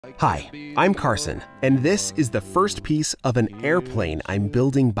Hi, I'm Carson, and this is the first piece of an airplane I'm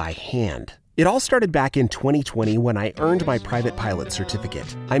building by hand. It all started back in 2020 when I earned my private pilot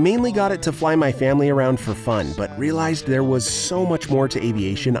certificate. I mainly got it to fly my family around for fun, but realized there was so much more to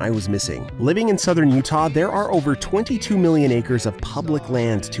aviation I was missing. Living in southern Utah, there are over 22 million acres of public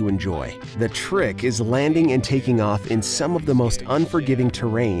land to enjoy. The trick is landing and taking off in some of the most unforgiving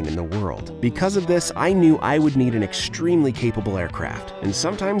terrain in the world. Because of this, I knew I would need an extremely capable aircraft, and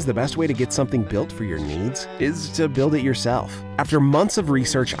sometimes the best way to get something built for your needs is to build it yourself. After months of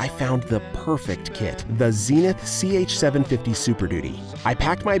research, I found the perfect kit, the Zenith CH-750 Super Duty. I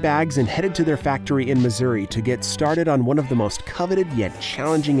packed my bags and headed to their factory in Missouri to get started on one of the most coveted yet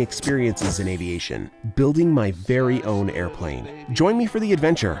challenging experiences in aviation, building my very own airplane. Join me for the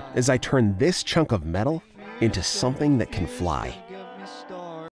adventure as I turn this chunk of metal into something that can fly.